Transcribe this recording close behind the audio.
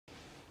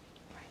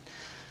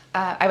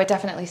I would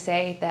definitely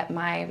say that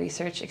my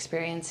research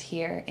experience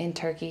here in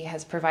Turkey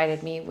has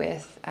provided me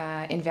with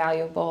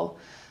invaluable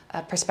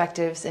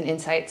perspectives and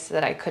insights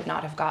that I could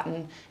not have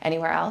gotten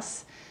anywhere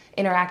else.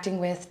 Interacting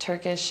with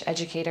Turkish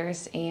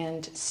educators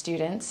and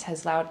students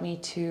has allowed me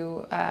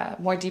to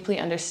more deeply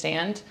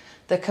understand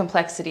the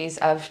complexities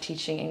of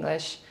teaching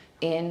English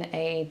in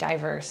a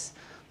diverse,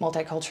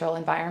 multicultural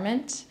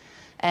environment.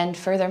 And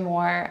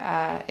furthermore,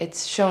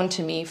 it's shown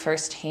to me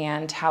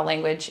firsthand how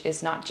language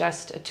is not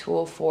just a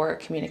tool for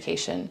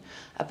communication,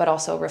 but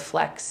also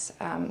reflects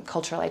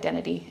cultural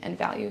identity and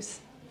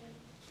values.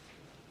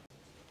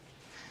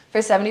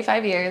 For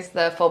 75 years,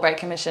 the Fulbright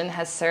Commission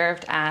has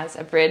served as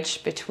a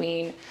bridge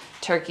between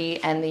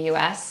Turkey and the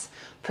US,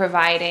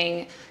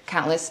 providing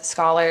countless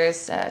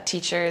scholars,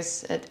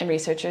 teachers, and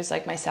researchers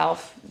like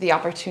myself the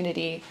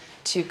opportunity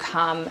to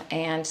come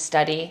and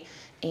study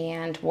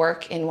and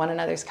work in one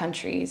another's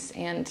countries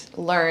and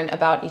learn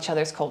about each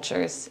other's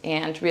cultures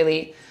and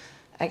really,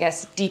 I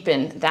guess,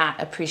 deepen that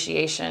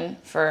appreciation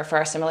for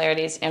our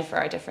similarities and for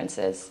our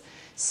differences.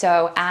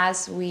 So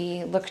as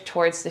we look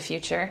towards the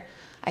future,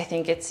 I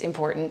think it's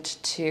important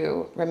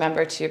to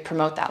remember to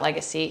promote that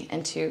legacy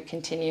and to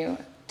continue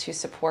to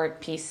support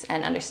peace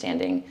and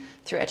understanding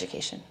through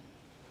education.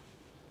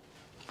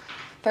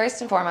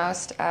 First and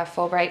foremost,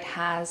 Fulbright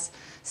has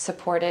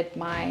supported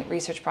my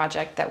research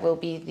project that will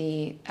be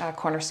the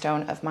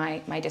cornerstone of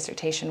my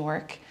dissertation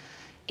work.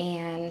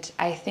 And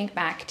I think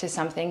back to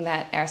something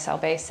that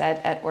Araştırmacı said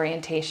at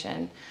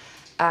orientation.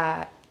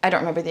 I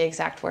don't remember the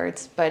exact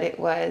words, but it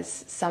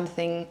was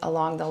something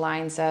along the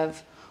lines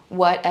of,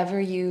 whatever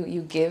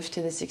you give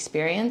to this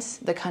experience,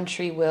 the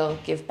country will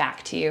give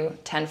back to you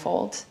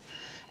tenfold.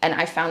 And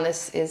I found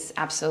this is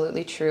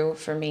absolutely true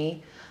for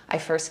me. I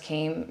first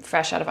came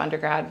fresh out of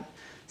undergrad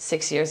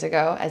 6 years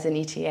ago as an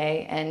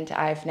ETA, and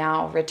I've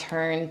now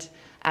returned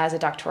as a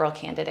doctoral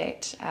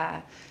candidate.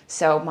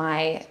 So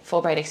my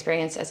Fulbright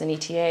experience as an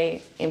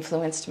ETA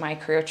influenced my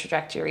career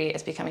trajectory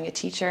as becoming a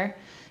teacher,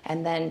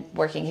 and then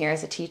working here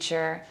as a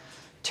teacher.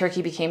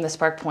 Turkey became the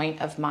spark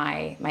point of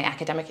my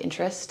academic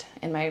interest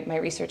in my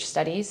research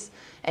studies,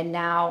 and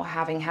now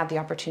having had the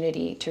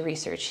opportunity to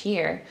research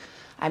here,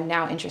 I'm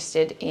now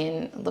interested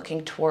in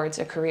looking towards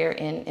a career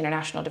in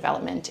international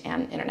development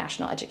and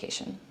international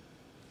education.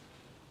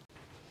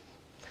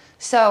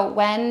 So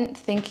when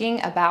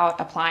thinking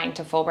about applying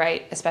to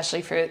Fulbright,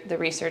 especially for the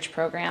research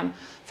program,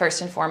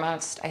 first and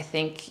foremost, I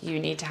think you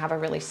need to have a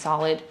really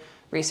solid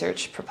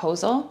research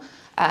proposal.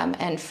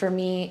 And for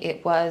me,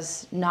 it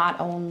was not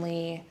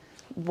only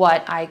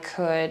what I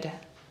could,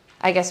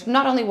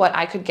 not only what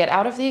I could get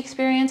out of the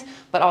experience,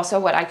 but also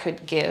what I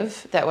could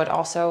give that would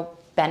also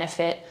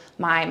benefit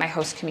my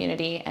host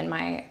community and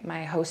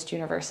my host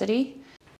university.